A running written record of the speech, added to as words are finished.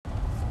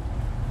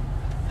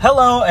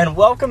Hello and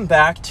welcome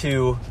back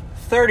to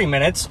 30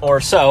 minutes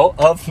or so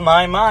of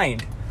my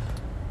mind.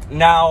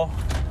 Now,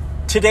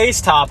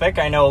 today's topic,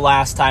 I know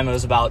last time it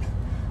was about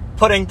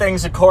putting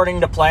things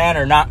according to plan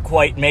or not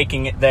quite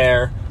making it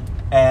there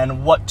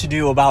and what to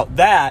do about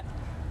that.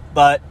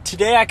 But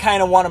today I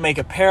kind of want to make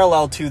a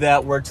parallel to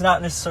that where it's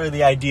not necessarily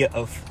the idea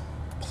of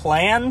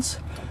plans,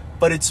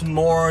 but it's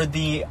more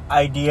the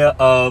idea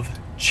of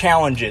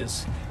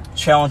challenges.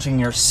 Challenging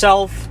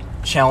yourself,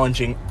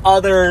 challenging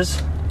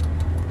others,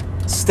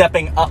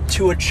 stepping up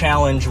to a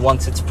challenge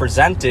once it's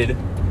presented,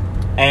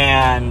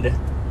 and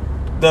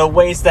the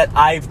ways that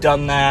I've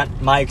done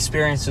that, my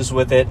experiences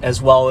with it,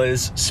 as well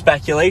as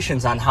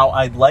speculations on how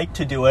I'd like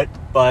to do it,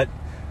 but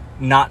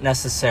not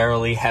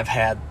necessarily have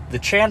had the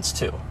chance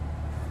to.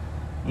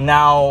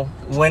 Now,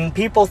 when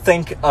people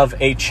think of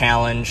a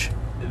challenge,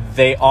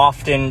 they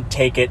often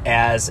take it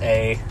as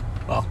I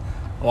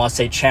want to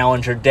say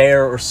challenge or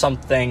dare or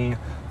something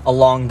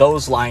along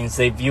those lines.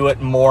 They view it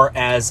more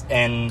as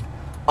an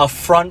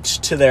affront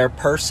to their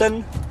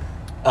person,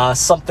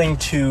 something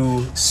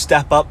to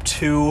step up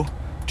to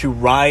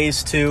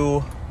rise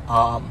to.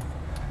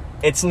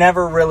 It's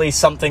never really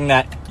something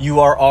that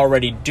you are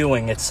already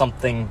doing. It's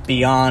something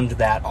beyond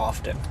that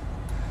often.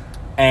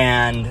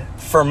 And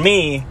for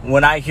me,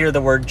 when I hear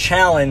the word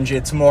challenge,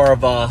 it's more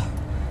of a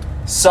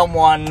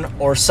someone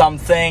or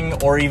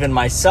something, or even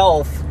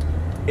myself,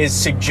 is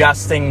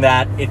suggesting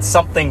that it's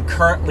something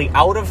currently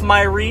out of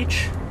my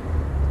reach,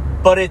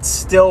 but it's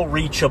still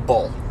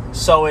reachable.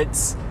 So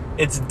it's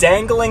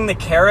dangling the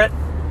carrot,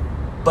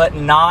 but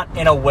not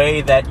in a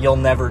way that you'll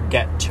never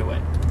get to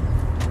it.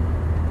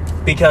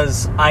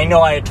 Because I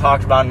know I had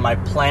talked about in my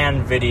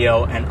plan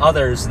video and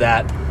others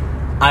that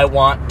I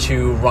want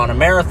to run a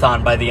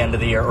marathon by the end of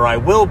the year, or I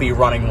will be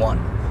running one.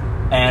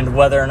 And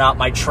whether or not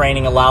my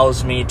training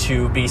allows me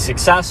to be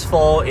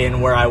successful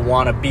in where I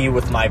want to be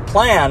with my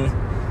plan,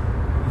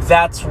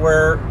 that's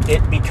where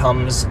it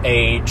becomes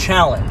a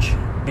challenge.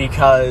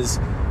 Because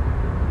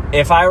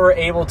if I were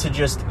able to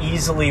just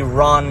easily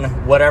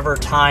run whatever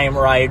time,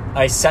 or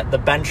I set the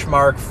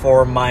benchmark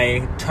for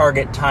my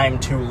target time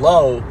too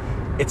low,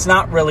 it's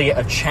not really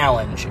a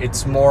challenge.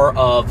 It's more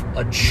of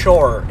a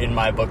chore in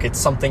my book. It's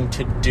something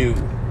to do.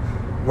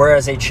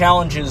 Whereas a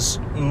challenge is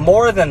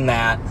more than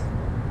that,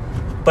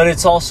 but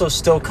it's also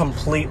still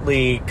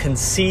completely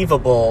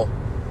conceivable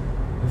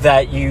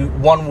that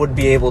one would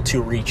be able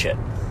to reach it.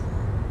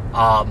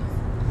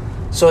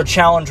 So a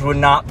challenge would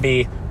not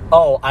be,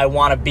 I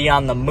want to be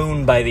on the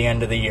moon by the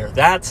end of the year.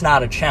 That's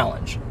not a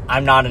challenge.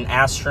 I'm not an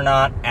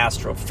astronaut,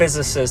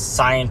 astrophysicist,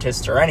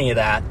 scientist, or any of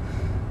that.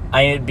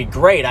 It'd be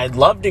great. I'd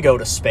love to go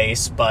to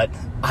space, but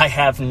I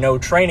have no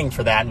training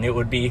for that, and it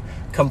would be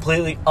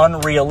completely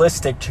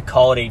unrealistic to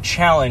call it a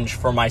challenge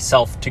for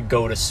myself to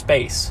go to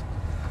space.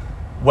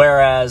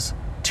 Whereas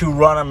to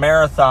run a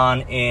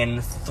marathon in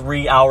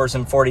 3 hours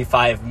and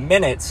 45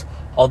 minutes,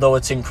 although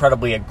it's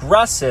incredibly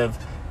aggressive,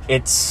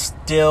 it's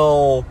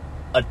still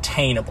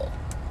attainable.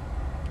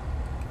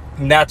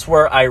 And that's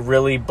where I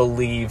really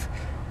believe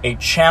a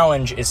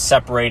challenge is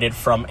separated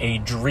from a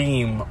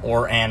dream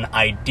or an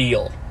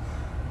ideal.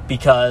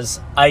 Because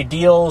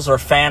ideals or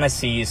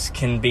fantasies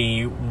can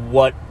be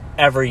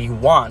whatever you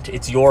want.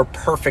 It's your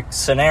perfect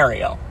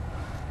scenario.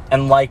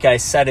 And like I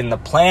said in the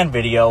plan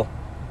video,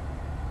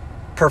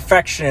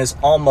 perfection is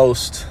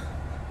almost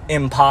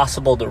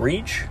impossible to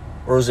reach,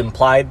 or is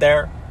implied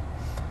there.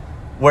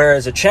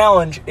 Whereas a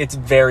challenge, it's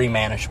very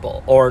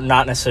manageable, or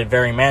not necessarily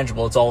very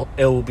manageable.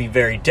 It will be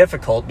very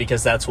difficult,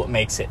 because that's what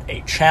makes it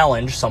a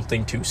challenge,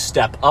 something to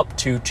step up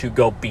to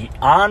go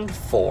beyond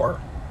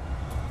for.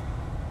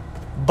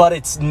 But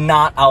it's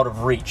not out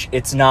of reach.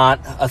 It's not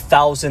a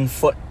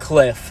 1,000-foot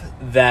cliff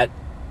that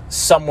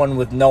someone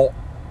with no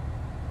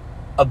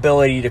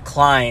ability to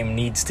climb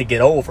needs to get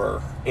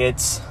over.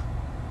 It's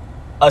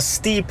a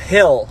steep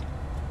hill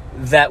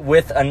that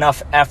with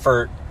enough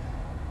effort,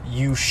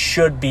 you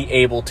should be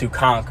able to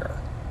conquer.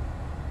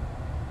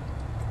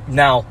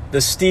 Now,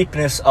 the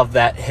steepness of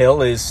that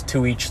hill is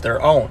to each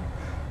their own.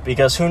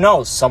 Because who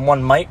knows,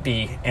 someone might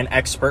be an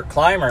expert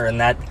climber,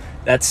 and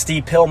that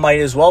steep hill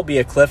might as well be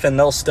a cliff, and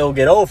they'll still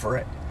get over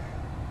it.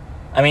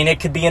 I mean, it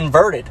could be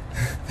inverted.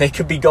 They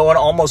could be going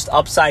almost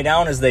upside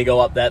down as they go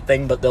up that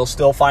thing, but they'll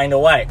still find a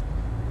way.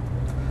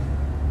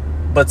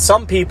 But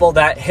some people,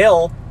 that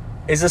hill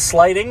is a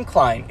slight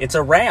incline. It's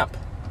a ramp.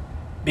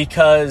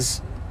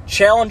 Because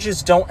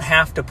challenges don't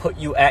have to put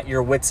you at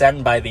your wit's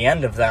end by the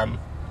end of them.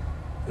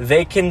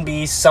 They can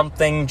be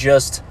something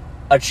just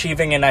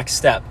achieving a next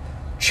step.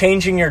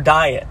 Changing your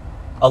diet.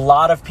 A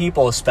lot of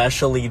people,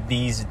 especially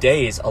these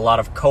days, a lot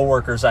of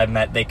coworkers I've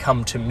met, they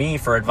come to me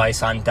for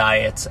advice on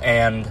diets,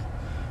 and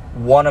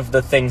one of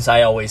the things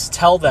I always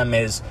tell them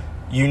is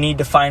you need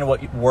to find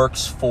what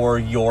works for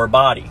your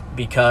body,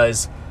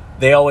 because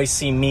they always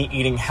see me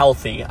eating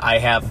healthy. I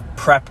have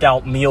prepped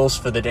out meals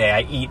for the day.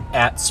 I eat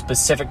at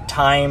specific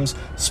times,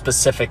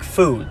 specific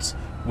foods,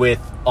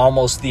 with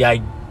almost the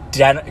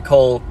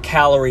identical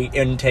calorie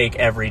intake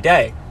every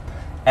day.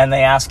 And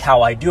they ask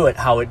how I do it,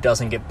 how it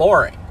doesn't get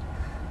boring.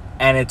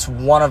 And it's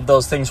one of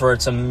those things where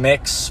it's a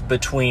mix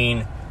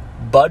between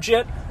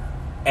budget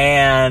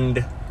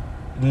and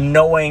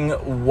knowing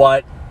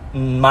what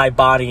my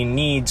body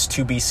needs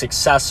to be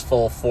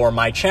successful for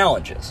my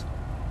challenges.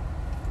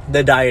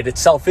 The diet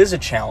itself is a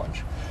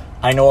challenge.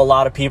 I know a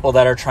lot of people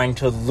that are trying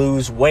to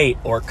lose weight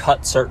or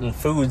cut certain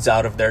foods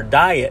out of their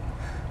diet,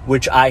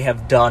 which I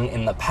have done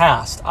in the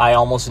past. I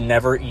almost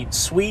never eat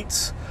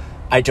sweets.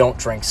 I don't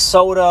drink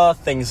soda,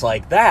 things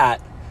like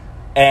that.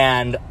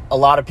 And a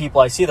lot of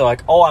people I see, they're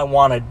like, oh, I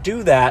want to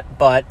do that,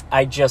 but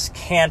I just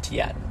can't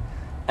yet.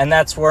 And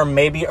that's where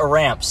maybe a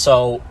ramp.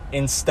 So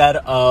instead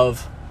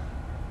of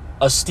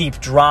a steep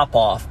drop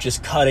off,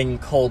 just cutting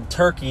cold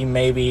turkey,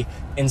 maybe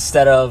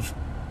instead of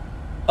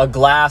a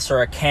glass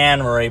or a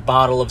can or a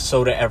bottle of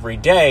soda every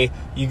day,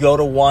 you go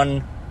to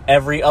one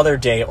every other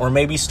day, or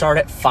maybe start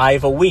at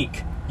 5 a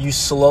week. You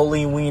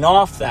slowly wean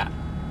off that.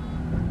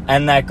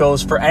 And that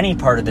goes for any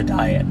part of the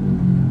diet.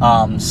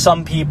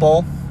 Some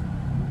people,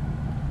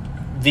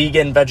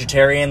 vegan,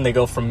 vegetarian, they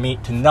go from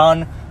meat to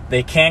none.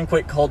 They can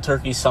quit cold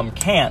turkey, some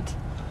can't.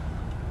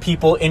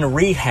 People in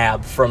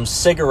rehab from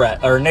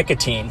cigarette or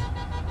nicotine,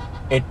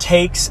 it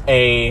takes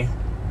a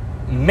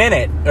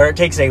minute, or it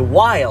takes a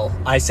while.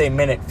 I say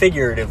minute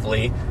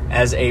figuratively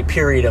as a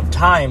period of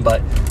time,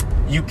 but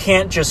you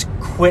can't just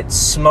quit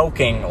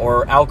smoking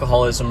or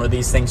alcoholism or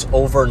these things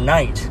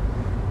overnight.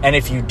 And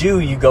if you do,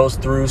 you go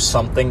through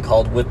something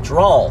called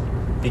withdrawal,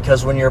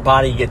 because when your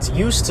body gets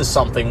used to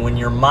something, when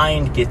your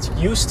mind gets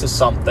used to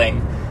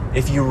something,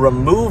 if you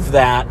remove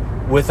that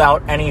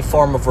without any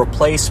form of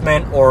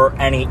replacement or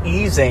any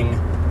easing,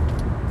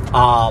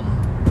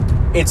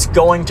 it's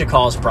going to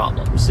cause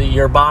problems.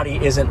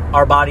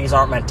 Our bodies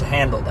aren't meant to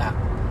handle that.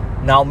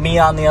 Now, me,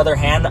 on the other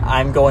hand,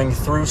 I'm going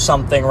through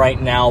something right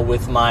now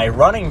with my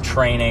running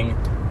training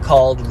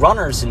called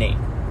runner's knee.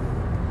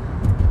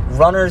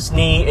 Runner's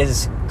knee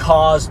is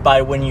caused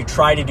by when you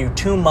try to do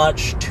too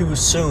much too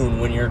soon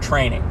when you're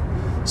training.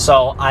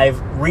 So I've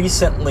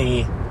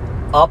recently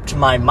upped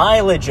my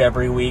mileage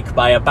every week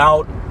by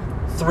about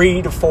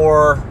 3 to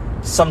 4,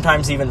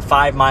 sometimes even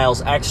 5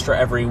 miles extra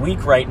every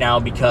week right now,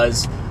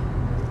 because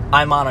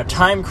I'm on a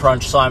time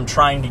crunch, so I'm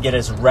trying to get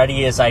as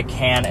ready as I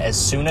can as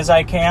soon as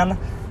I can.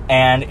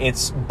 And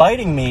it's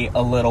biting me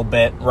a little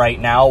bit right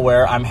now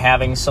where I'm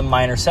having some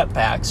minor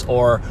setbacks,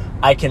 or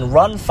I can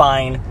run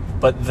fine,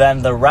 but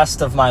then the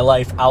rest of my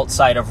life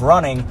outside of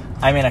running,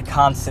 I'm in a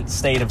constant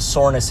state of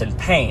soreness and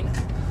pain.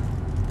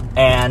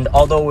 And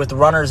although with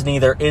runner's knee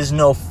there is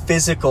no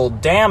physical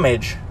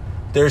damage,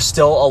 there's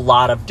still a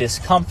lot of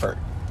discomfort.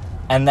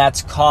 And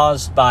that's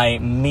caused by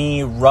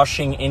me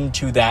rushing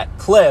into that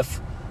cliff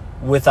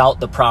without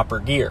the proper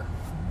gear.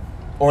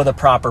 Or the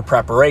proper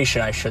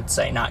preparation, I should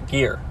say, not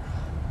gear.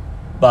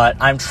 But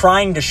I'm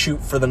trying to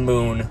shoot for the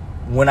moon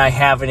when I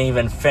haven't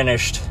even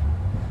finished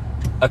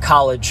a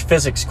college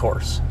physics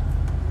course.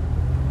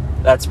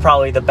 That's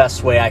probably the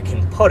best way I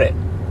can put it.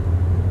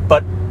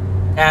 But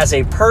as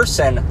a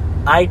person,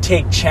 I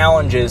take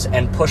challenges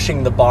and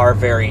pushing the bar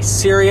very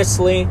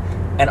seriously,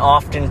 and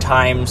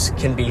oftentimes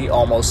can be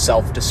almost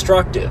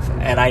self-destructive.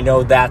 And I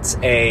know that's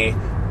a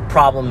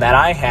problem that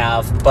I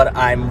have, but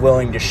I'm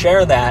willing to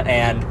share that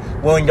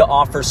and willing to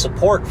offer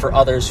support for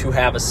others who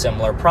have a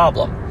similar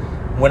problem.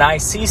 When I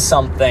see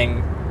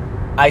something,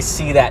 I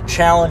see that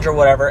challenge or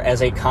whatever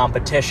as a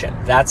competition.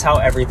 That's how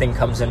everything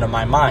comes into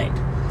my mind.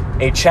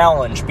 A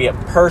challenge, be it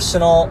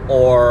personal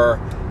or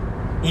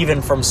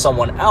even from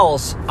someone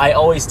else, I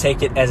always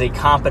take it as a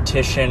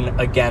competition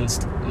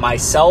against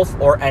myself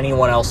or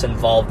anyone else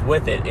involved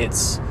with it.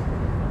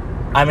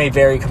 I'm a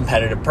very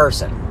competitive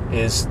person,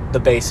 is the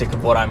basic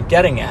of what I'm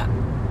getting at.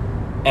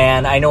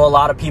 And I know a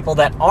lot of people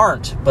that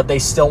aren't, but they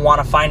still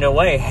want to find a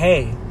way,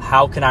 hey,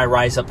 how can I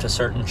rise up to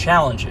certain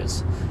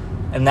challenges?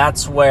 And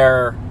that's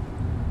where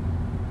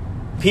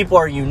people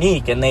are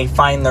unique and they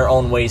find their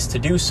own ways to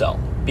do so.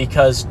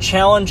 Because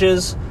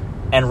challenges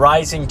and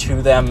rising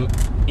to them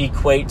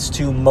equates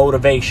to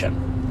motivation,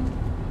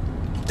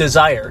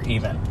 desire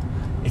even.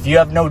 If you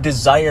have no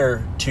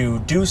desire to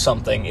do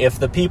something, if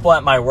the people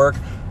at my work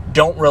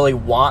don't really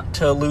want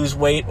to lose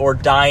weight or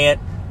diet,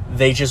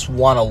 they just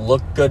want to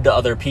look good to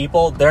other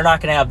people, they're not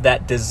going to have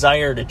that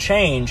desire to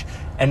change.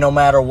 And no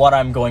matter what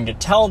I'm going to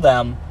tell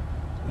them,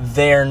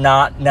 they're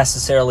not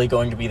necessarily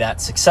going to be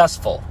that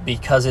successful,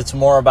 because it's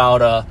more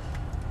about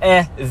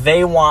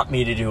they want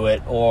me to do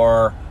it,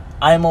 or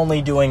I'm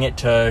only doing it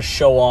to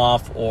show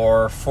off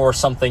or for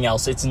something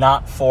else. It's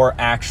not for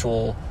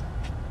actual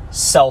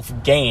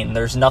self-gain.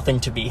 There's nothing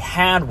to be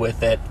had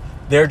with it.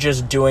 They're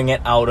just doing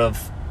it out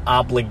of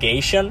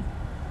obligation.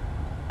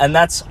 And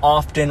that's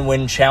often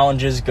when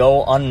challenges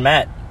go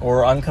unmet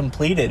or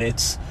uncompleted.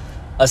 It's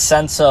a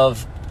sense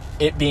of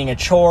it being a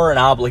chore, an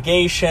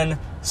obligation,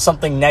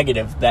 something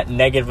negative, that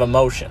negative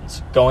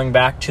emotions. Going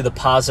back to the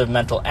positive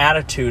mental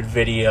attitude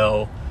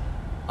video,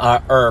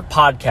 or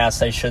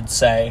podcast, I should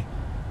say,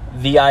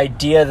 the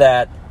idea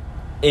that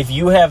if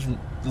you have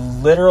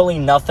literally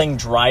nothing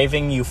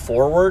driving you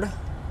forward,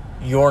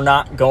 you're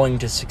not going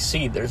to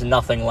succeed. There's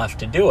nothing left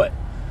to do it.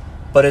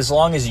 But as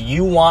long as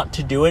you want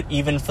to do it,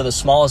 even for the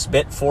smallest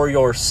bit for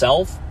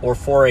yourself or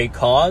for a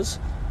cause,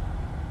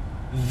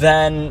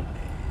 then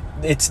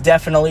it's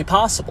definitely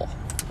possible.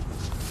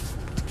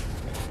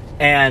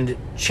 And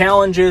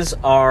challenges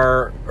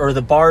or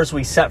the bars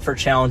we set for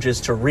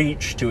challenges to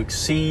reach, to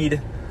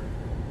exceed,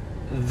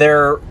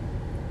 they're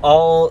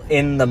all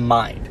in the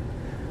mind.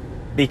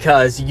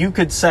 Because you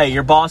could say,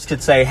 your boss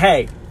could say,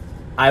 hey,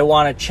 I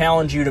want to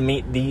challenge you to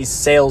meet these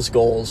sales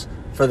goals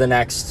for the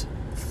next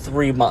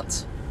 3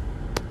 months.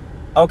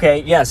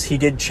 Okay, yes, he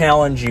did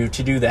challenge you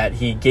to do that.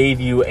 He gave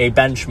you a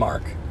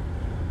benchmark.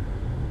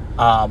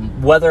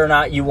 Whether or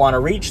not you want to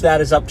reach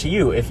that is up to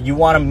you. If you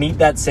want to meet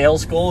that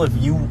sales goal, if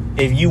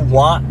you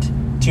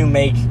want to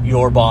make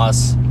your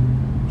boss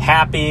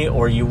happy,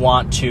 or you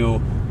want to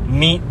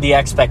meet the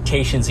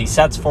expectations he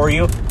sets for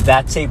you,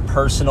 that's a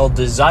personal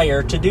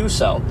desire to do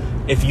so.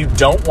 If you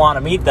don't want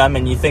to meet them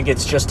and you think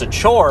it's just a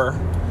chore,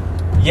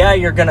 yeah,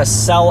 you're going to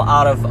sell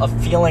out of a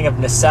feeling of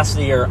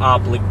necessity or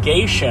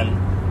obligation,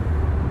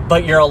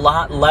 but you're a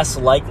lot less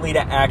likely to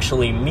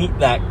actually meet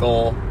that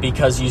goal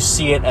because you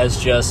see it as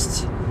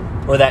just,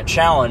 or that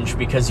challenge,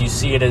 because you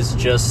see it as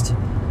just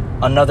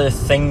another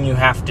thing you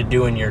have to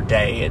do in your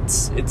day.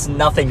 It's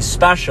nothing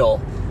special.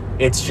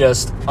 It's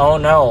just, oh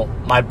no,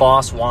 my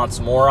boss wants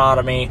more out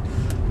of me.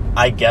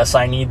 I guess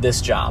I need this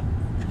job.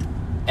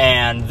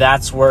 And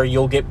that's where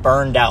you'll get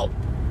burned out,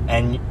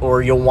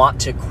 or you'll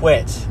want to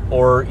quit,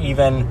 or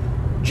even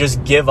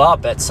just give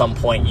up at some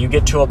point. You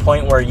get to a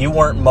point where you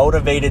weren't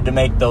motivated to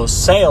make those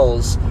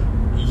sales.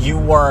 You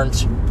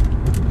weren't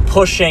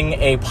pushing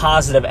a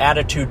positive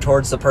attitude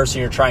towards the person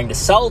you're trying to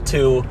sell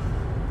to.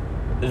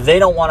 They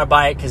don't want to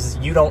buy it because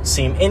you don't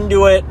seem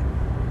into it.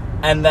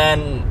 And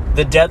then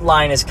the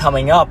deadline is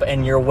coming up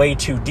and you're way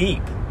too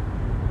deep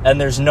and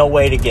there's no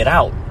way to get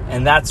out.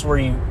 And that's where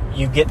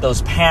you get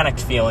those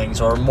panicked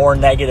feelings, or more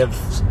negative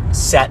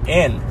set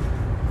in.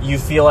 You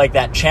feel like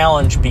that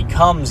challenge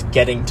becomes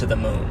getting to the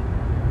moon.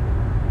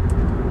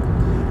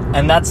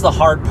 And that's the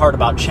hard part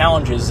about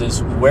challenges,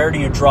 is where do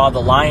you draw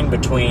the line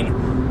between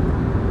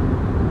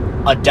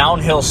a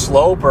downhill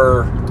slope,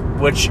 or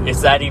which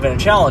is that even a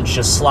challenge,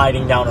 just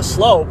sliding down a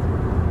slope?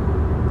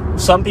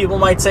 Some people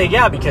might say,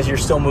 yeah, because you're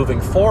still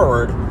moving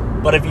forward.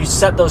 But if you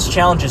set those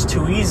challenges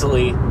too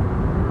easily,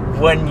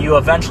 when you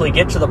eventually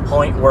get to the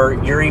point where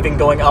you're even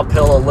going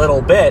uphill a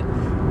little bit,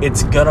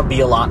 it's going to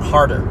be a lot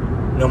harder,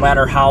 no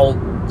matter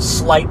how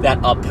slight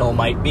that uphill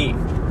might be.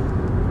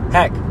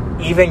 Heck,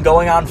 even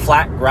going on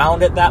flat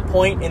ground at that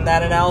point in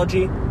that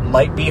analogy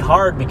might be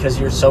hard because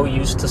you're so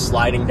used to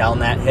sliding down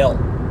that hill.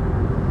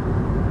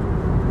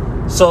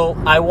 So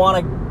I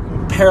want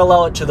to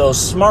parallel it to those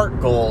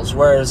SMART goals,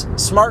 whereas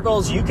SMART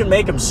goals, you can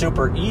make them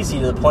super easy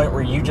to the point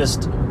where you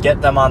just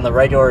get them on the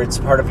regular, it's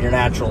part of your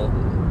natural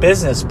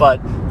business.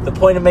 But the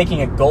point of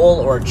making a goal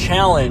or a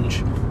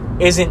challenge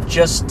isn't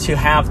just to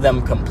have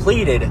them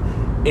completed,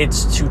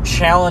 it's to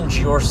challenge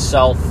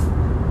yourself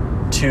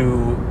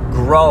to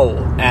grow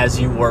as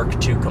you work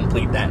to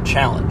complete that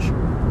challenge.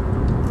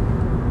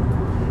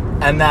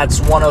 And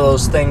that's one of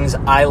those things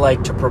I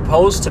like to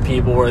propose to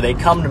people where they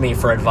come to me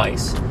for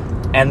advice.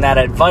 And that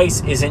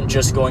advice isn't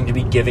just going to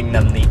be giving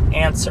them the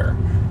answer.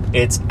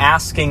 It's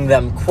asking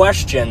them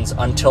questions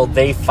until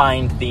they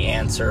find the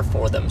answer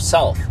for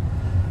themselves.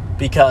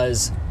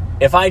 Because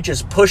if I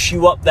just push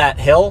you up that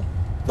hill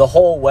the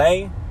whole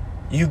way,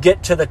 you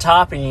get to the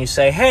top and you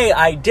say, hey,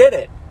 I did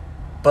it.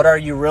 But are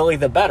you really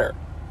the better?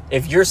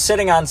 If you're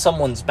sitting on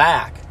someone's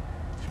back,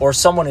 or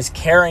someone is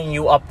carrying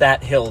you up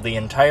that hill the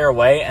entire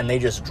way and they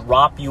just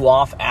drop you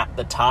off at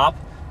the top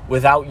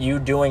without you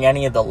doing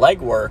any of the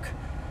legwork,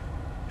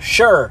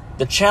 sure,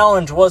 the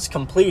challenge was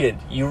completed.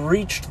 You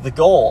reached the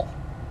goal.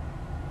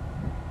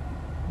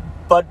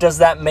 But does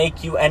that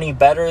make you any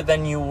better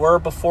than you were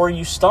before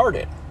you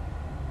started?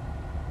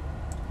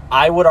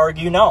 I would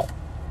argue no.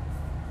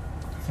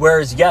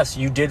 Whereas, yes,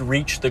 you did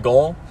reach the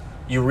goal.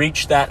 You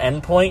reached that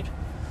endpoint.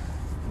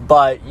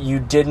 But you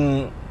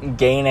didn't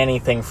gain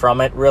anything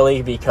from it,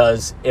 really,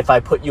 because if I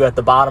put you at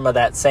the bottom of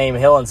that same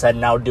hill and said,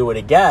 now do it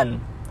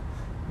again,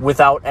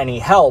 without any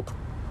help,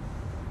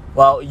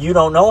 well, you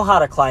don't know how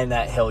to climb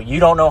that hill. You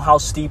don't know how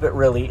steep it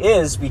really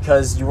is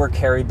because you were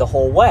carried the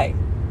whole way.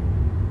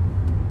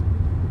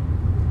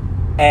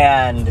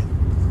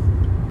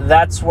 And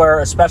that's where,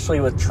 especially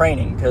with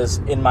training, because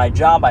in my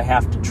job I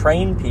have to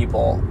train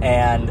people,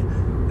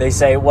 and they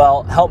say,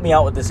 well, help me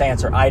out with this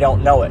answer. I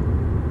don't know it.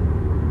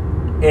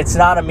 It's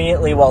not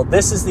immediately, well,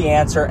 this is the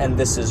answer and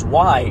this is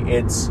why.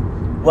 It's,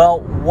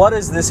 well, what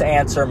does this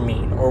answer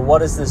mean? Or what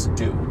does this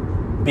do?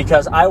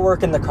 Because I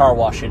work in the car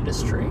wash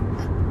industry.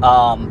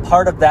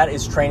 Part of that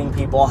is training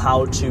people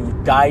how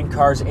to guide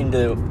cars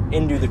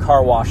into the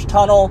car wash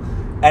tunnel,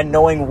 and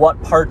knowing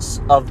what parts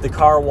of the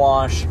car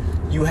wash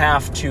you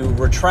have to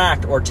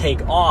retract or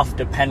take off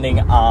depending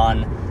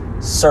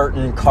on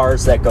certain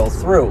cars that go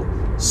through.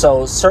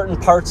 So certain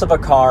parts of a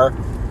car,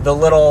 the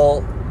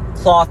little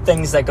cloth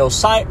things that go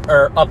side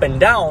or up and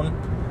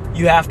down,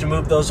 you have to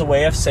move those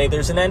away if, say,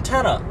 there's an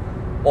antenna.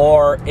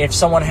 Or if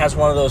someone has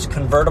one of those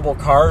convertible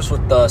cars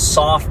with the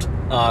soft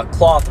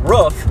cloth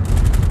roof,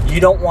 you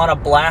don't want to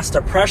blast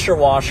a pressure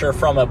washer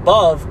from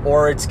above,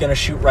 or it's going to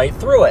shoot right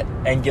through it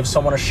and give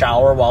someone a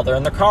shower while they're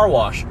in the car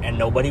wash, and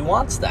nobody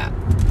wants that.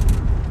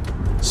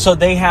 So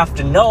they have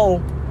to know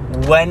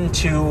when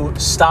to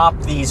stop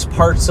these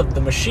parts of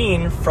the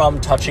machine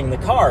from touching the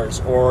cars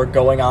or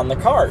going on the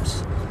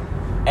cars.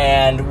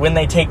 And when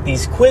they take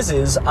these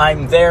quizzes,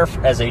 I'm there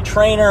as a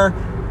trainer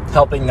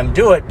helping them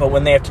do it, but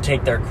when they have to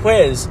take their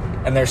quiz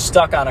and they're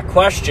stuck on a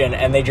question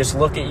and they just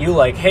look at you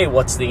like, hey,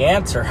 what's the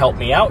answer? Help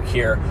me out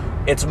here.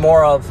 It's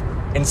more of,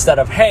 instead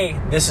of, hey,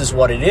 this is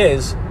what it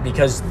is,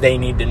 because they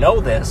need to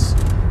know this,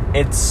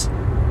 it's,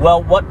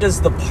 well, what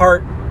does the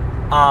part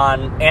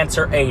on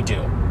answer A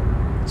do?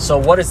 So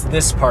what does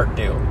this part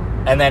do?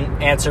 And then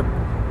answer,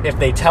 if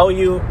they tell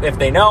you, if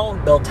they know,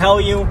 they'll tell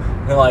you.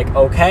 They're like,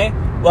 okay,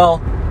 well,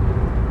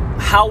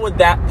 how would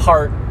that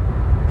part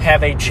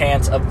have a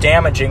chance of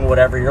damaging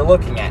whatever you're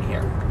looking at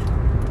here?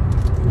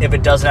 If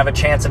it doesn't have a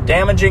chance of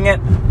damaging it,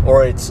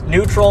 or it's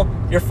neutral,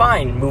 you're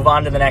fine. Move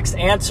on to the next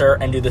answer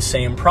and do the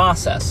same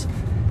process.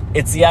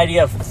 It's the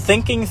idea of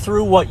thinking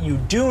through what you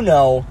do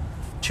know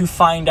to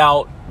find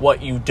out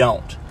what you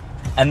don't.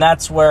 And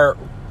that's where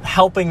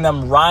helping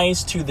them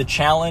rise to the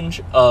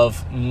challenge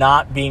of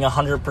not being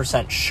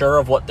 100% sure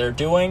of what they're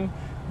doing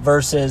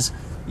versus,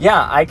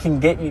 yeah, I can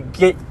give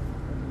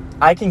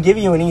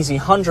you an easy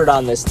 100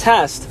 on this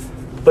test,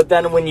 but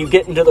then when you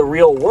get into the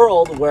real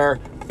world where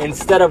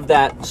instead of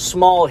that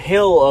small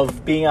hill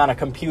of being on a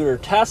computer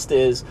test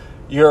is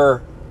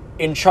you're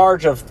in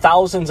charge of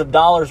thousands of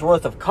dollars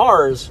worth of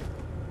cars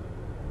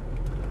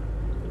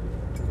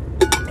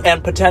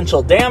and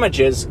potential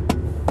damages,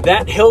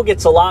 that hill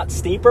gets a lot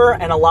steeper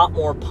and a lot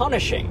more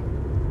punishing.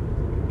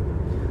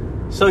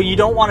 So you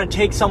don't want to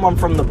take someone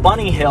from the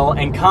bunny hill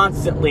and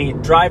constantly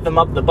drive them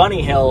up the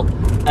bunny hill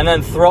and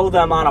then throw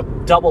them on a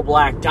double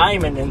black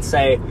diamond and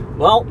say,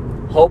 well,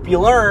 hope you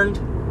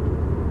learned.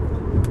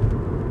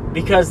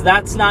 Because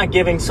that's not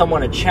giving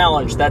someone a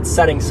challenge, that's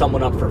setting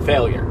someone up for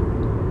failure.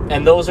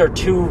 And those are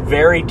two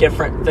very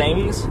different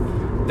things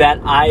that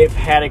I've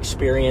had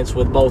experience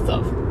with both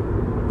of.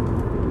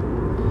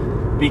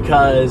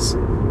 Because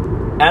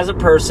as a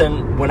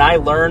person, when I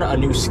learn a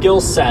new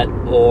skill set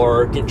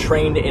or get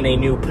trained in a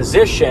new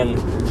position,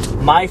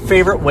 my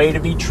favorite way to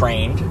be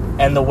trained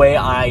and the way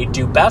I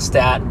do best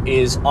at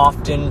is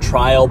often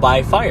trial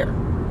by fire.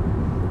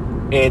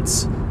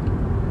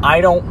 I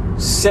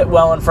don't sit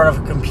well in front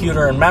of a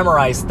computer and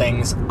memorize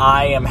things.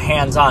 I am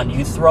hands-on.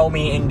 You throw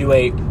me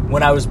into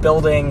when I was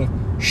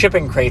building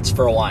shipping crates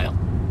for a while.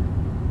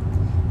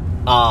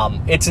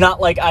 It's not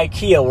like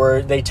IKEA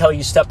where they tell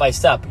you step by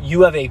step.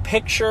 You have a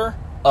picture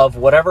of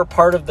whatever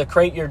part of the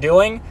crate you're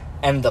doing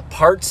and the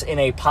parts in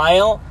a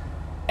pile,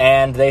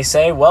 and they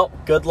say, well,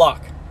 good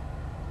luck.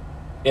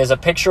 Is a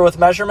picture with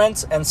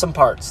measurements and some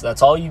parts.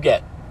 That's all you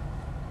get.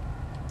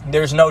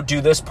 There's no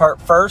do this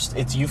part first.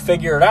 It's you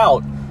figure it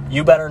out.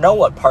 You better know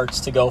what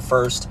parts to go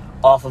first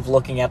off of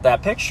looking at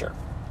that picture.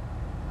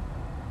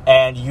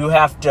 And you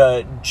have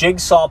to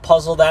jigsaw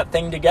puzzle that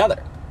thing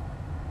together.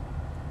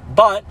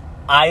 But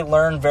I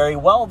learned very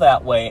well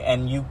that way,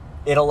 and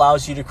it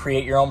allows you to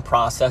create your own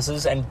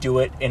processes and do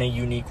it in a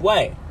unique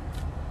way.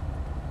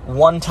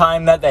 One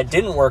time that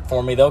didn't work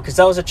for me, though, because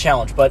that was a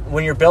challenge. But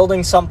when you're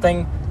building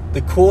something,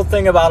 the cool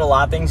thing about a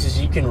lot of things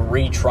is you can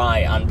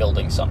retry on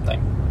building something.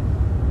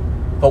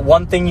 But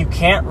one thing you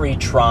can't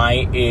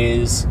retry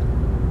is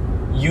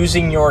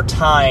using your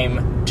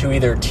time to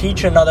either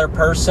teach another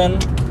person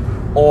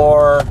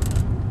or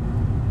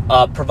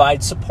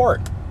provide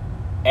support.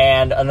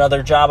 And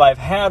another job I've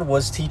had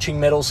was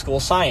teaching middle school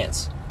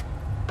science.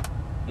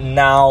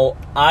 Now,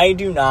 I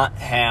do not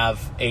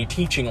have a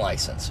teaching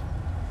license.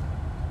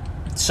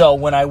 So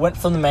when I went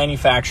from the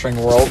manufacturing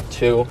world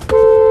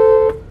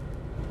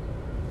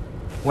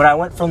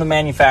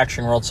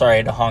sorry, I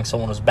had to honk,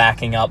 someone was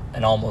backing up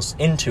and almost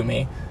into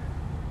me.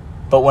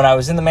 But when I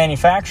was in the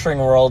manufacturing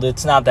world,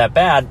 it's not that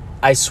bad.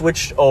 I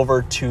switched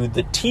over to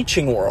the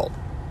teaching world.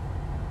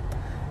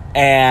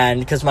 And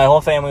because my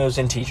whole family was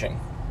in teaching.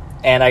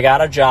 And I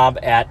got a job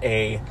at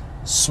a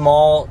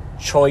small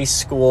choice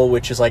school,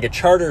 which is like a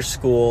charter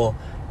school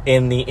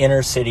in the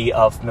inner city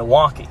of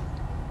Milwaukee.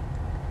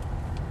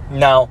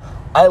 Now,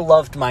 I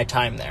loved my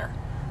time there.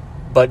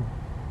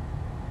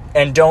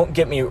 And don't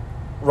get me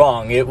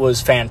wrong, it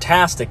was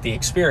fantastic, the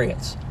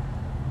experience.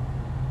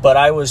 But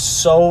I was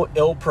so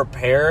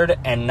ill-prepared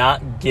and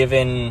not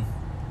given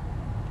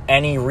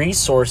any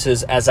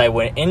resources as I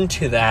went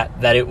into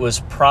that it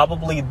was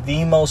probably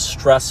the most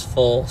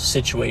stressful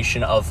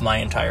situation of my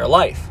entire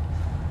life.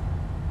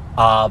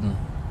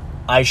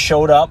 I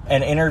showed up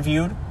and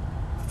interviewed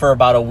for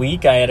about a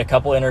week. I had a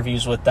couple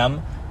interviews with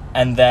them,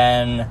 and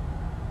then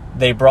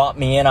they brought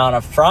me in on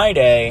a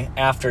Friday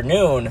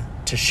afternoon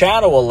to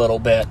shadow a little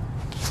bit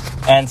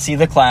and see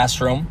the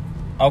classroom.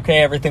 Okay,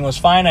 everything was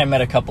fine. I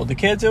met a couple of the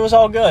kids. It was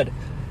all good.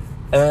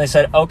 And then they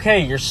said, okay,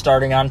 you're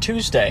starting on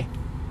Tuesday.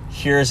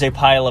 Here's a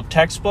pile of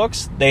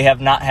textbooks. They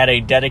have not had a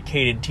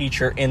dedicated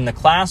teacher in the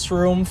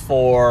classroom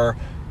for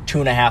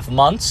 2.5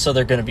 months, so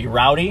they're going to be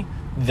rowdy.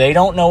 They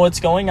don't know what's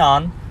going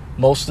on.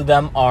 Most of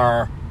them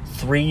are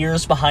 3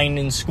 years behind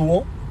in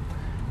school.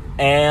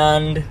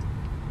 And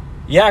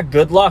yeah,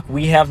 good luck.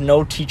 We have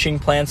no teaching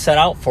plan set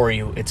out for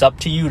you. It's up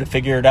to you to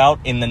figure it out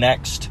in the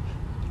next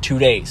 2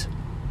 days.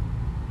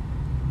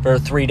 For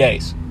 3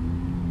 days.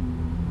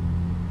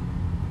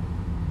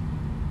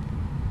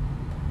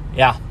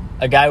 Yeah,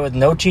 a guy with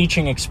no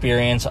teaching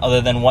experience other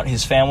than what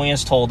his family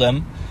has told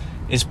him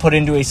is put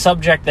into a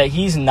subject that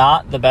he's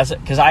not the best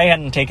at. Because I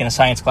hadn't taken a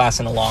science class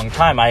in a long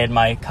time. I had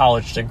my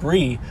college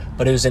degree,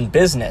 but it was in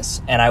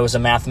business. And I was a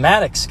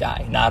mathematics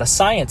guy, not a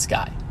science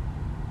guy.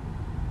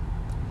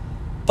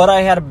 But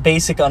I had a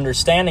basic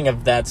understanding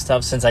of that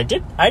stuff since I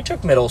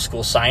took middle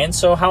school science,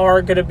 so how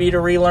hard could it be to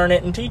relearn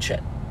it and teach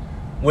it?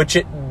 Which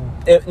it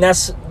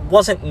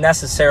wasn't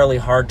necessarily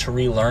hard to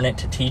relearn it,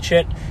 to teach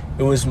it.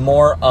 It was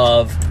more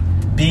of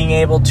being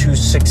able to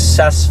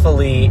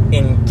successfully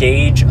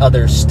engage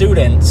other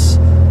students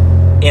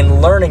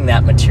in learning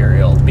that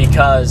material.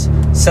 Because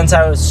since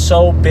I was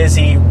so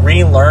busy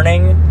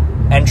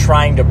relearning and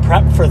trying to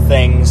prep for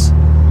things,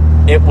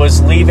 it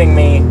was leaving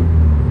me...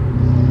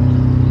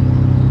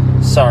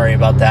 Sorry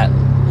about that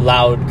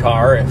loud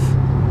car,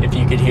 if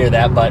you could hear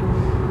that, but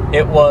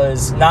it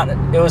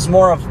was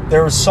more of,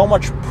 there was so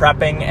much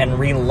prepping and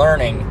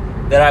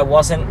relearning that I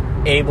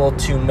wasn't able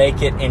to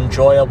make it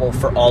enjoyable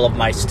for all of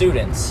my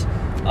students.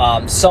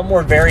 Some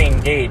were very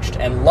engaged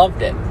and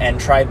loved it and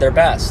tried their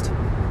best,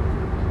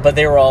 but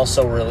they were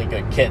also really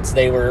good kids.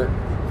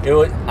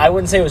 I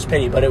wouldn't say it was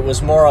pity, but it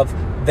was more of,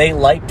 they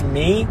liked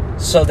me,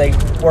 so they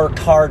worked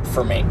hard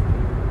for me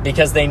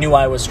because they knew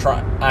I was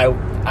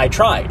I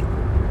tried.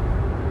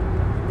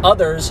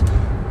 Others,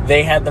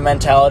 they had the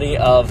mentality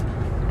of,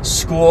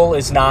 school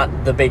is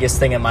not the biggest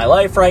thing in my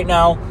life right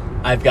now.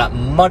 I've got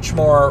much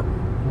more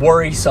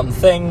worrisome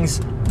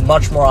things,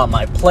 much more on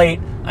my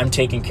plate. I'm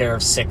taking care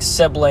of 6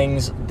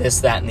 siblings,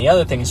 this, that, and the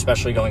other thing,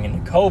 especially going into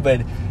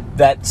COVID.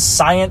 That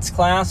science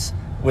class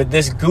with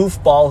this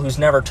goofball who's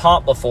never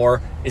taught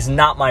before is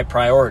not my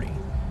priority.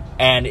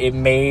 And it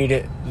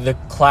made the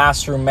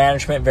classroom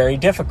management very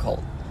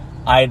difficult.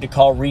 I had to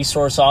call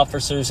resource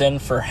officers in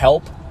for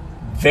help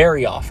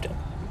very often.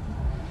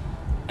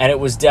 And it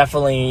was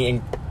definitely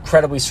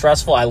incredibly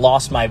stressful. I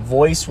lost my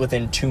voice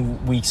within 2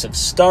 weeks of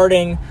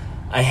starting.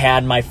 I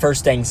had my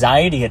first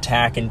anxiety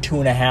attack in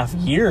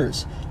 2.5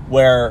 years,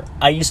 where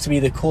I used to be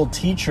the cool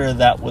teacher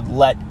that would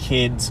let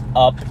kids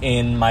up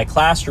in my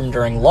classroom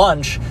during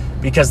lunch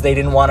because they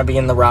didn't want to be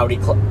in the rowdy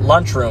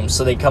lunchroom.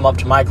 So they'd come up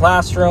to my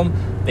classroom,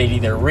 they'd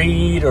either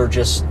read or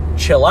just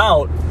chill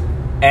out,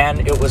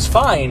 and it was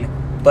fine.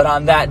 But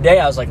on that day,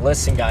 I was like,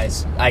 listen,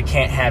 guys, I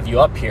can't have you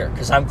up here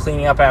because I'm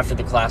cleaning up after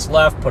the class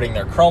left, putting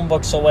their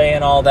Chromebooks away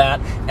and all that,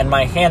 and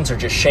my hands are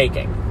just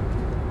shaking.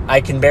 I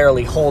can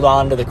barely hold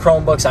on to the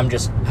Chromebooks. I'm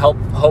just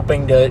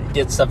hoping to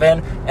get stuff in,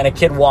 and a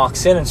kid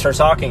walks in and starts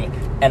talking,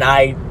 and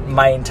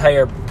my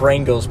entire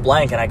brain goes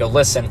blank, and I go,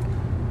 listen,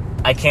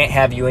 I can't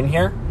have you in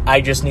here.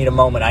 I just need a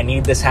moment. I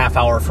need this half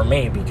hour for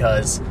me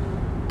because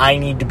I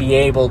need to be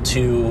able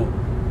to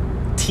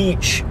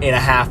teach in a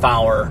half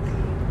hour,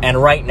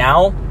 and right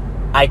now,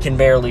 I can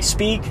barely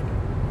speak.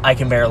 I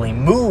can barely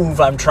move.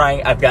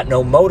 I've got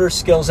no motor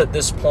skills at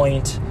this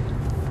point.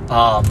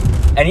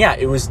 And yeah,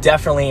 it was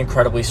definitely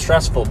incredibly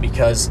stressful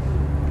because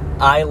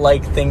I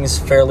like things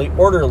fairly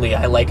orderly.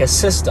 I like a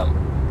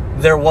system.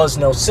 There was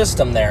no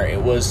system there.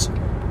 It was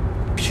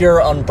pure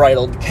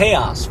unbridled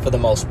chaos for the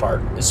most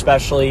part,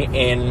 especially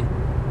in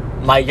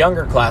my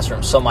younger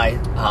classroom. So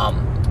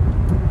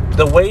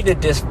the way to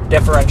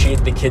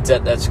differentiate the kids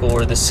at that school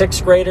were the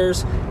 6th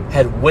graders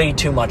had way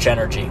too much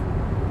energy.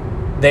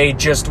 They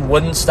just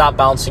wouldn't stop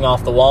bouncing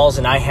off the walls,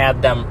 and I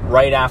had them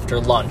right after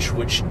lunch,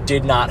 which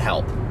did not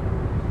help.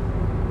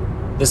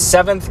 The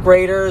 7th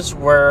graders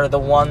were the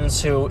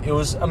ones who, it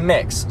was a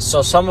mix.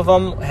 So some of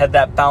them had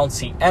that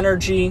bouncy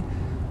energy,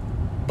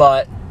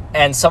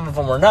 and some of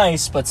them were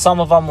nice, but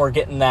some of them were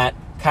getting that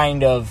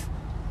kind of,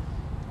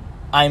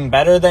 I'm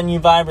better than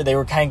you vibe, or they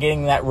were kind of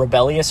getting that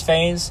rebellious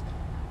phase.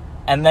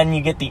 And then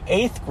you get the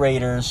 8th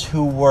graders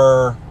who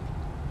were...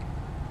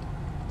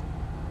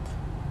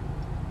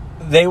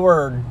 they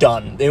were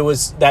done. It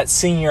was that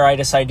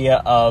senioritis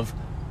idea of,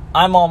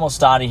 I'm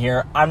almost out of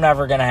here. I'm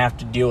never going to have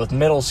to deal with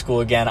middle school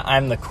again.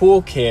 I'm the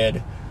cool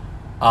kid.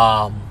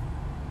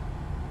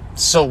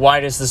 So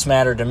why does this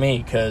matter to me?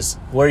 Because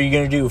what are you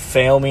going to do?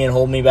 Fail me and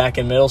hold me back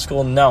in middle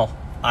school? No.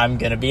 I'm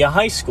going to be a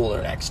high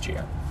schooler next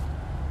year.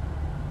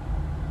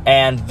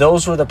 And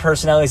those were the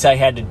personalities I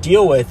had to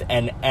deal with.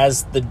 And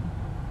as the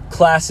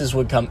classes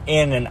would come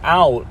in and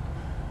out,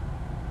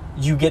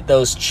 you get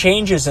those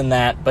changes in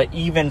that, but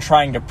even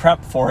trying to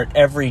prep for it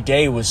every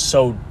day was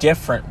so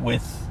different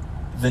with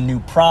the new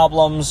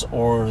problems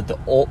or the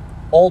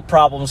old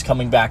problems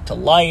coming back to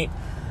light.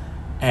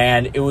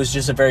 And it was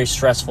just a very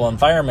stressful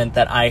environment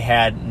that I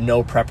had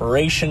no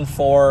preparation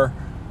for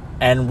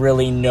and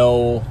really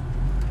no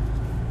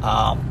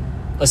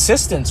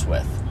assistance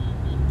with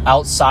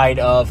outside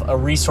of a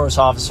resource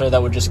officer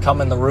that would just come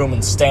in the room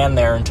and stand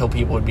there until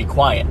people would be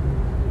quiet.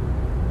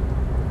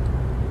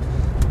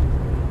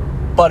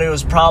 but it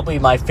was probably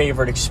my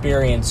favorite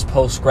experience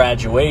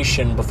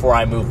post-graduation before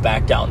I moved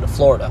back down to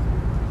Florida.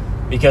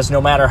 Because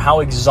no matter how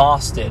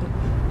exhausted,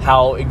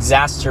 how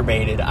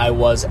exacerbated I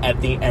was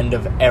at the end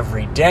of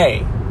every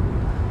day,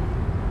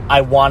 I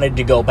wanted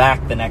to go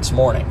back the next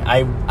morning.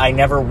 I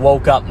never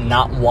woke up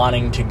not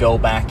wanting to go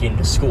back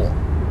into school.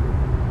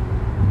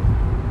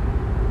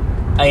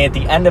 At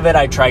the end of it,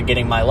 I tried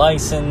getting my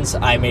license.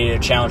 I made it a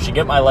challenge to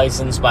get my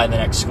license by the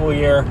next school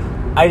year.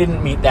 I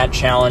didn't meet that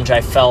challenge.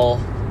 I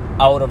fell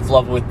out of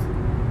love with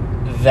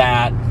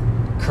that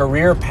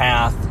career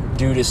path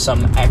due to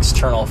some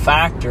external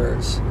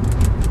factors.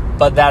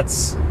 But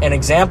that's an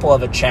example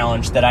of a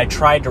challenge that I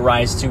tried to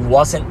rise to,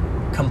 wasn't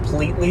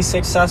completely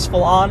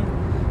successful on.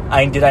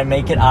 Did I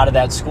make it out of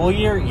that school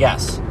year?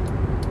 Yes.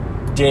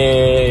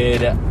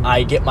 Did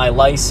I get my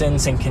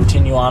license and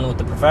continue on with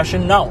the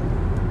profession? No.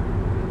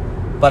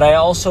 But I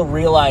also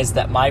realized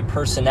that my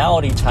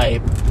personality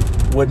type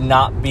would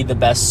not be the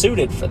best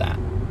suited for that.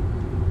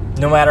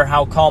 No matter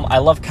how calm, I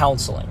love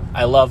counseling.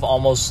 I love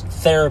almost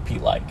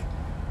therapy-like.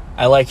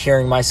 I like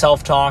hearing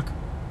myself talk,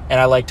 and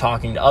I like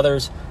talking to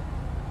others.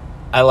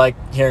 I like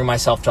hearing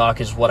myself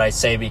talk is what I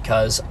say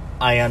because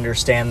I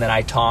understand that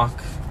I talk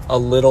a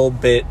little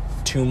bit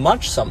too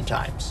much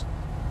sometimes.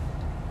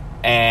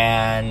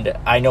 And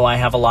I know I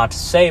have a lot to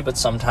say, but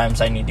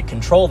sometimes I need to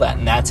control that.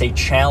 And that's a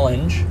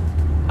challenge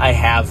I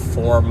have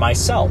for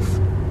myself.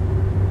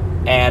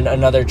 And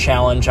another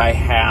challenge I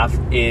have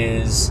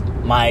is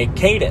my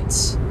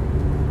cadence.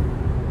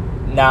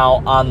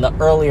 Now, on the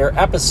earlier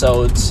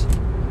episodes,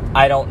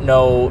 I don't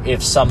know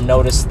if some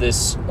noticed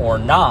this or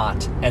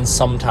not, and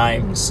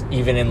sometimes,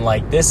 even in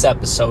like this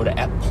episode,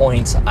 at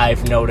points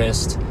I've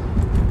noticed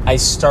I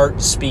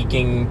start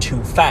speaking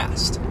too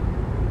fast.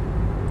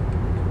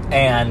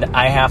 And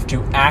I have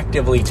to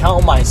actively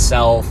tell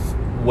myself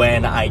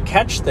when I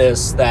catch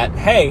this that,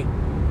 hey,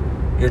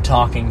 you're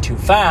talking too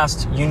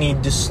fast, you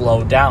need to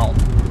slow down.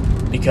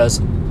 Because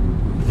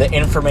the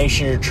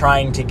information you're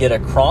trying to get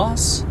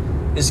across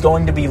is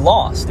going to be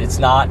lost. It's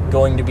not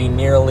going to be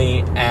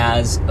nearly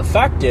as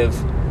effective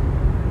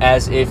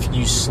as if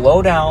you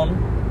slow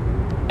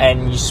down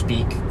and you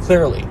speak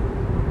clearly.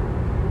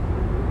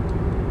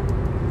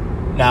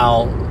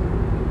 Now,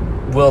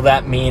 will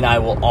that mean I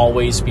will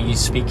always be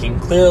speaking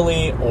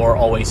clearly or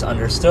always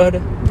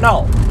understood?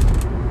 No,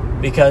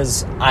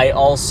 because I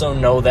also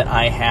know that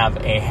I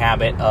have a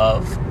habit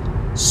of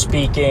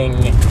speaking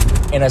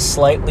in a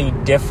slightly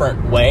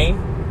different way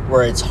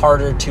where it's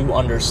harder to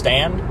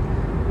understand.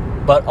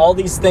 But all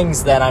these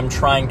things that I'm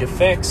trying to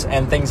fix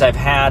and things I've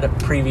had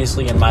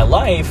previously in my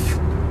life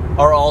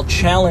are all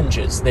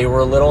challenges. They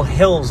were little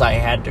hills I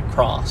had to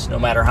cross, no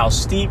matter how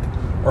steep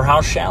or how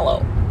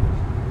shallow.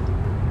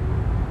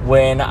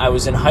 When I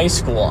was in high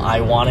school, I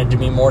wanted to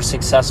be more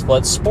successful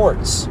at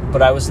sports,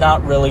 but I was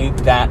not really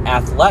that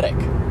athletic.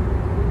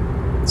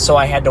 So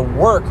I had to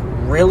work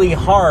really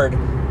hard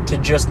to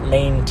just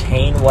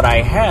maintain what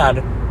I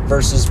had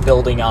versus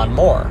building on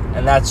more.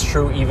 And that's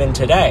true even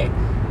today,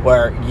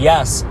 where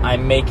yes,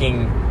 I'm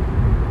making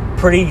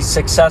pretty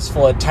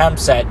successful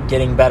attempts at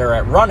getting better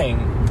at running,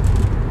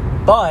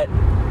 but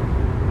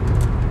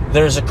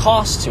there's a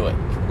cost to it.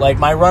 Like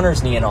my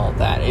runner's knee and all of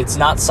that. It's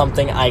not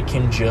something I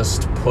can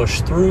just push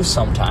through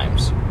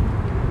sometimes.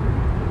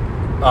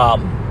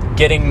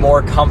 Getting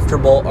more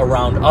comfortable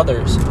around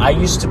others. I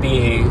used to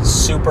be a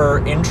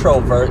super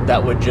introvert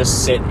that would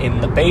just sit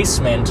in the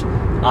basement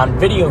on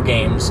video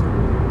games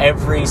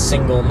every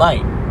single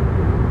night,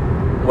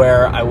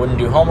 where I wouldn't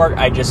do homework.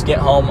 I'd just get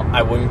home.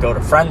 I wouldn't go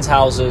to friends'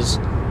 houses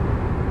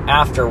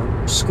after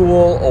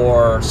school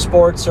or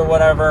sports or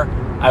whatever.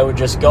 I would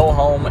just go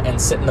home and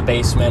sit in the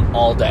basement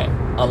all day,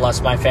 unless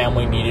my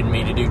family needed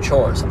me to do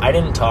chores. I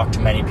didn't talk to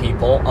many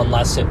people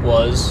unless it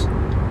was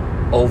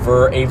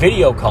over a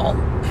video call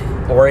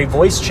or a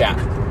voice chat.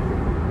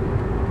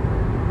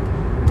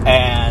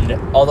 And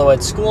although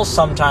at school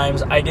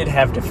sometimes I did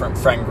have different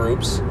friend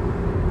groups,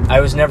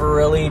 I was never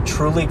really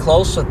truly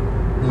close with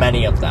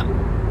many of them.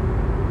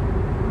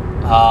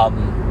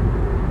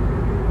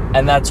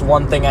 And that's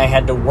one thing I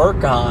had to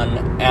work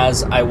on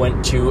as I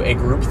went to a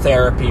group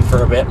therapy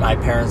for a bit. My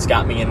parents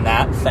got me in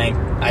that.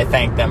 I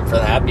thank them for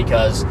that,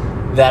 because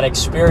that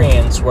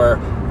experience where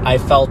I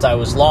felt I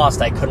was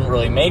lost, I couldn't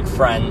really make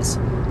friends.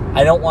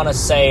 I don't want to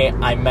say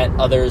I met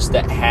others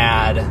that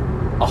had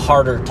a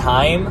harder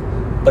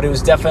time, but it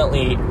was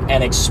definitely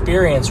an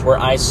experience where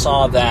I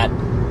saw that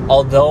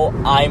although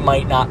I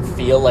might not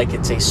feel like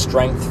it's a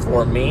strength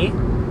for me,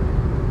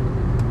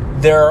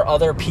 there are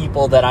other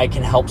people that I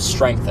can help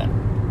strengthen.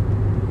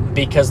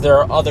 Because there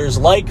are others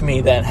like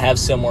me that have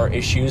similar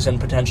issues and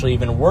potentially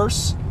even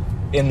worse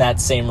in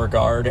that same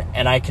regard,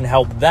 and I can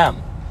help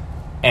them.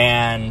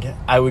 And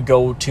I would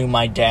go to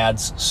my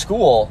dad's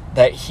school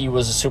that he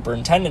was a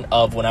superintendent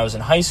of when I was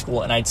in high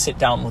school, and I'd sit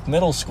down with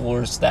middle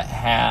schoolers that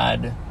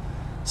had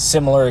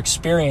similar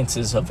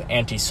experiences of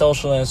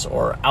antisocialness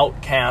or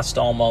outcast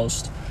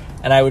almost,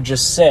 and I would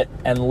just sit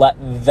and let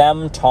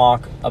them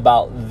talk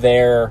about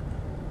their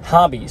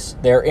hobbies,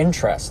 their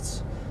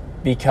interests.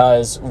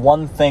 Because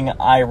one thing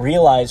I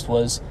realized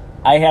was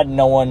I had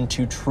no one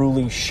to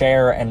truly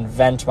share and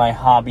vent my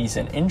hobbies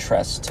and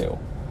interests to.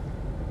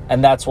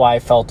 And that's why I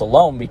felt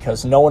alone,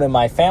 because no one in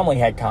my family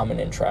had common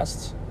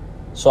interests.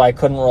 So I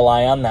couldn't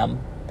rely on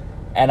them.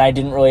 And I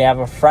didn't really have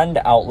a friend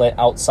outlet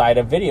outside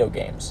of video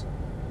games.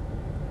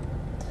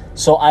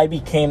 So I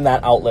became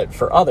that outlet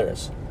for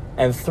others.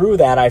 And through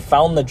that, I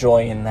found the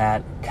joy in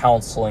that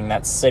counseling,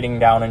 that sitting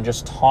down and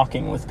just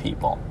talking with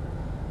people.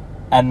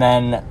 And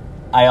then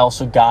I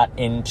also got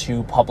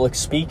into public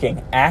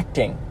speaking,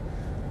 acting.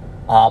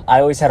 I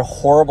always had a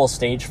horrible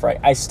stage fright.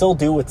 I still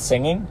do with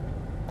singing,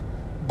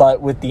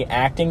 but with the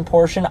acting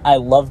portion, I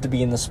love to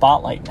be in the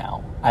spotlight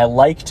now. I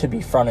like to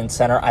be front and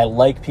center. I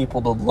like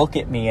people to look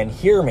at me and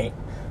hear me.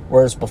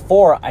 Whereas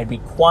before, I'd be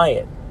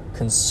quiet,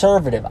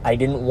 conservative. I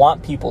didn't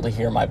want people to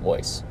hear my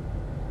voice.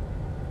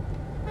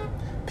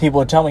 People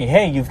would tell me,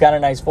 hey, you've got a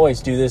nice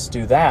voice, do this,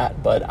 do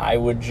that. But I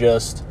would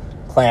just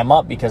clam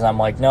up because I'm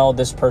like, no,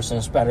 this person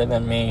is better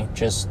than me.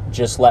 Just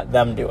let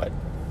them do it.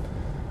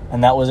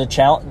 And that was a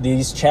challenge.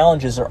 These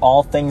challenges are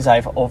all things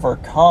I've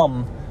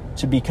overcome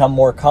to become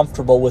more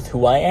comfortable with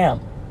who I am.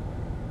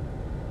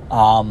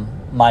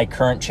 My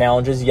current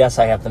challenges, yes,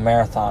 I have the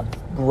marathon,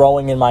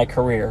 growing in my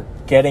career,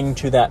 getting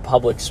to that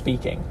public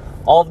speaking.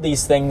 All of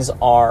these things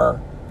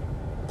are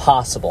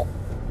possible.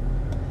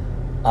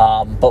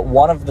 But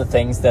one of the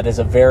things that is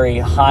a very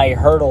high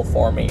hurdle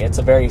for me, it's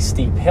a very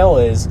steep hill,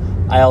 is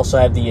I also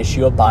have the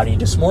issue of body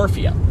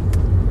dysmorphia.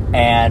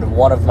 And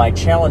one of my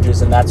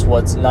challenges, and that's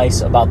what's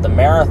nice about the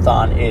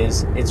marathon,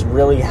 is it's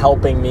really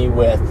helping me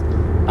with,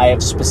 I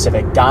have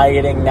specific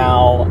dieting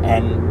now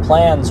and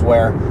plans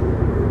where,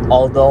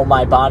 although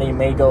my body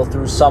may go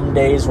through some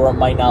days where it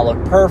might not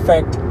look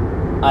perfect,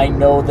 I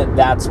know that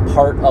that's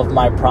part of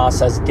my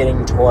process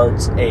getting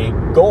towards a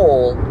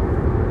goal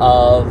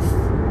of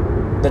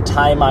the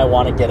time I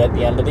want to get at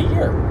the end of the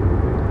year.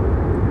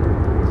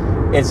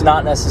 It's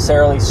not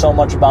necessarily so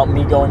much about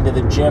me going to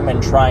the gym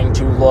and trying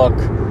to look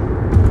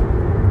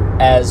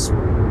as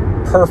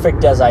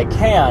perfect as I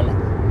can,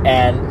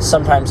 and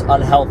sometimes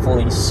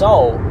unhealthily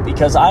so,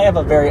 because I have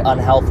a very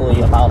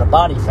unhealthily amount of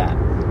body fat.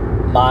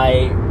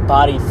 My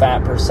body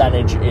fat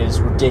percentage is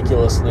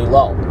ridiculously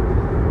low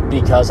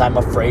because I'm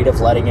afraid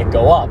of letting it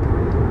go up.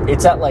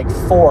 It's at like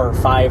 4 or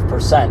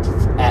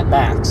 5% at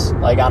max.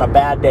 Like on a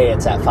bad day,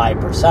 it's at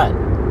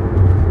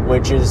 5%,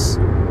 which is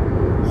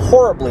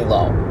horribly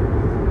low.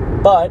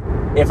 But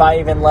if I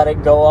even let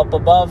it go up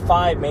above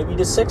 5, maybe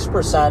to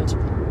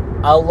 6%,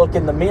 I'll look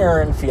in the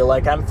mirror and feel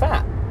like I'm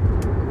fat.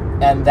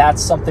 And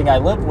that's something I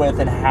live with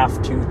and have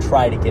to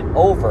try to get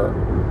over.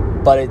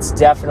 But it's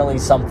definitely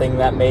something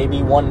that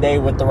maybe one day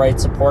with the right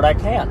support I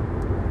can.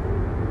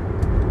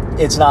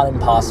 It's not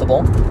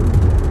impossible.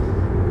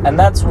 And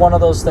that's one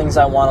of those things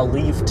I want to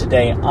leave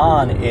today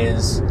on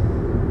is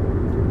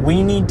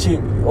we need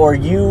to, or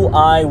you,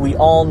 I, we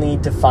all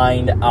need to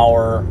find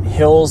our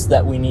hills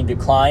that we need to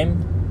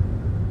climb.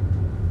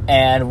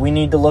 And we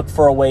need to look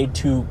for a way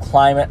to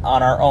climb it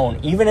on our own.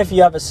 Even if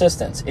you have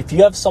assistance, if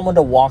you have someone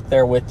to walk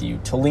there with you,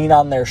 to lean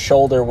on their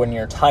shoulder when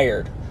you're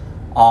tired,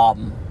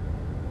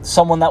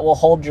 someone that will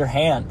hold your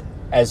hand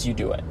as you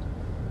do it.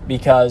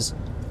 Because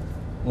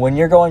when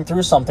you're going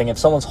through something, if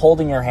someone's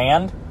holding your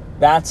hand,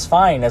 that's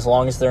fine as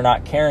long as they're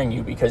not carrying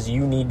you, because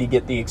you need to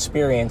get the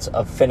experience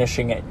of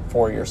finishing it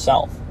for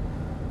yourself.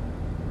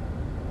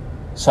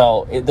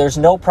 So there's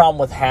no problem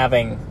with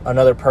having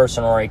another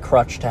person or a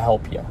crutch to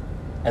help you.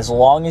 As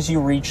long as you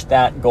reach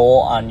that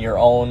goal on your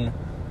own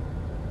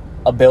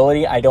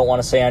ability, I don't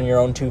want to say on your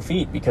own 2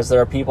 feet, because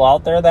there are people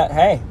out there that,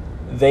 hey,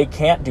 they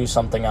can't do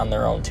something on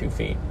their own 2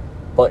 feet.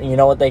 But you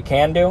know what they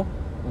can do?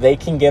 They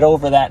can get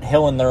over that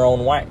hill in their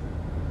own way.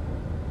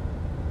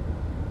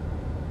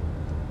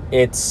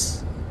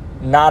 It's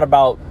not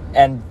about,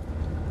 and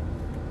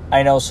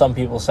I know some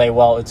people say,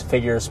 well, it's a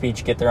figure of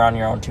speech, get there on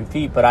your own 2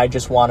 feet, but I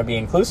just want to be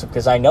inclusive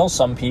because I know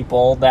some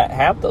people that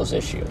have those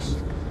issues.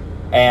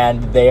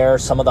 And they are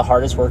some of the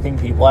hardest working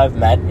people I've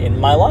met in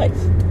my life.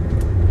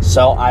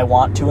 So I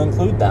want to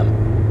include them.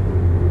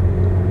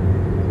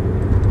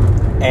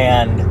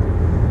 And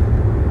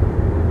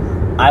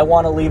I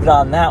want to leave it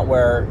on that,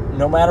 where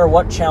no matter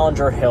what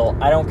challenge or hill,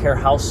 I don't care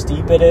how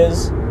steep it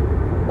is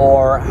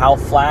or how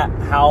flat,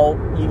 how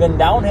even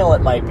downhill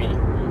it might be.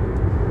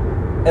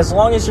 As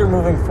long as you're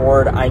moving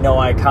forward, I know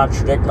I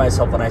contradict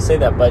myself when I say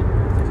that, but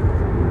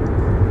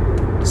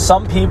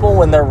some people,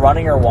 when they're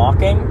running or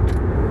walking,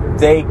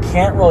 they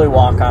can't really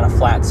walk on a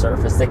flat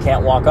surface. They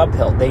can't walk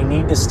uphill. They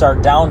need to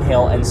start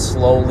downhill and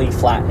slowly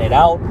flatten it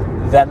out.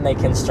 Then they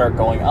can start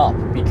going up.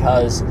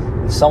 Because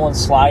if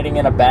someone's sliding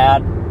in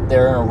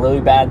they're in a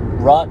really bad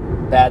rut,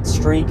 bad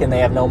streak, and they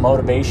have no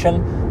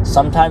motivation,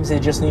 sometimes they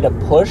just need a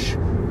push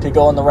to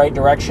go in the right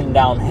direction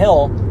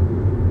downhill.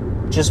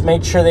 Just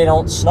make sure they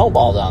don't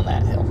snowball down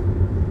that hill.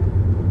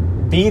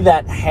 Be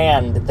that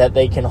hand that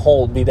they can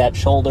hold. Be that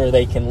shoulder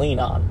they can lean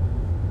on.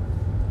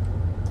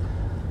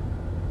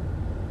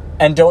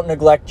 And don't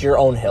neglect your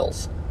own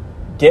hills.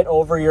 Get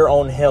over your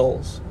own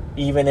hills,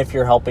 even if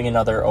you're helping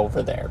another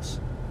over theirs.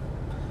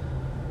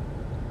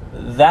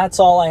 That's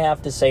all I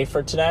have to say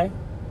for today.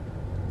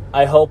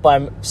 I hope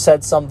I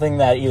said something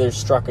that either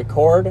struck a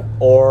chord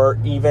or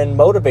even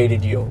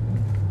motivated you,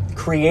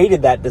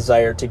 created that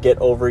desire to get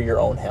over your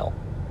own hill.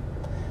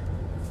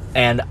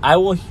 And I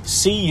will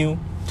see you,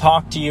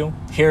 talk to you,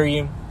 hear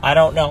you, I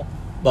don't know.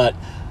 But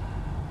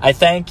I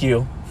thank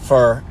you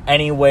for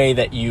any way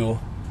that you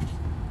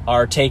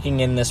are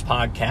taking in this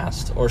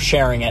podcast or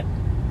sharing it.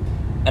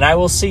 And I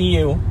will see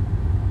you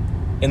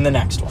in the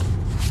next one.